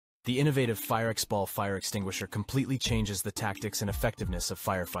The innovative Firexball fire extinguisher completely changes the tactics and effectiveness of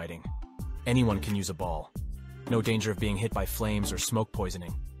firefighting. Anyone can use a ball. No danger of being hit by flames or smoke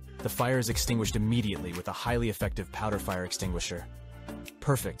poisoning. The fire is extinguished immediately with a highly effective powder fire extinguisher.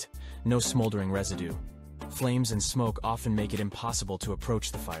 Perfect, no smoldering residue. Flames and smoke often make it impossible to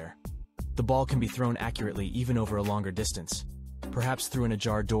approach the fire. The ball can be thrown accurately even over a longer distance, perhaps through an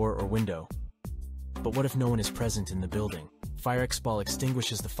ajar door or window. But what if no one is present in the building? Firexball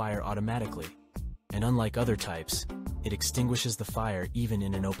extinguishes the fire automatically, and unlike other types, it extinguishes the fire even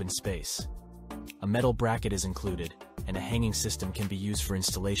in an open space. A metal bracket is included, and a hanging system can be used for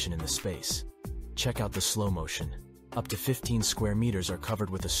installation in the space. Check out the slow motion. Up to 15 square meters are covered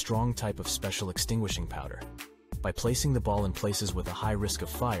with a strong type of special extinguishing powder. By placing the ball in places with a high risk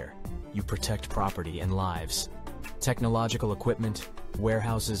of fire, you protect property and lives. Technological equipment,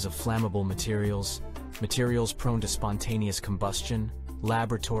 warehouses of flammable materials, materials prone to spontaneous combustion,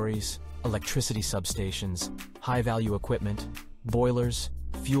 laboratories, electricity substations, high-value equipment, boilers,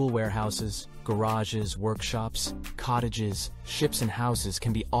 fuel warehouses, garages, workshops, cottages, ships and houses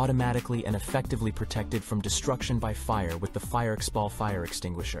can be automatically and effectively protected from destruction by fire with the Firexball fire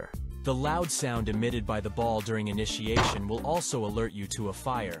extinguisher. The loud sound emitted by the ball during initiation will also alert you to a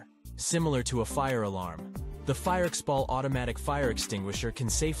fire, similar to a fire alarm. The Firexball automatic fire extinguisher can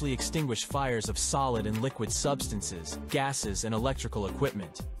safely extinguish fires of solid and liquid substances, gases, and electrical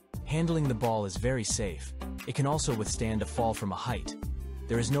equipment. Handling the ball is very safe. It can also withstand a fall from a height.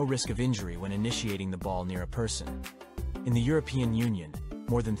 There is no risk of injury when initiating the ball near a person. In the European Union,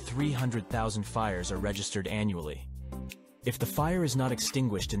 more than 300,000 fires are registered annually. If the fire is not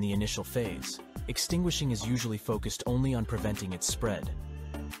extinguished in the initial phase, extinguishing is usually focused only on preventing its spread.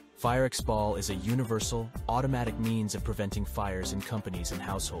 Firexball is a universal, automatic means of preventing fires in companies and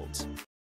households.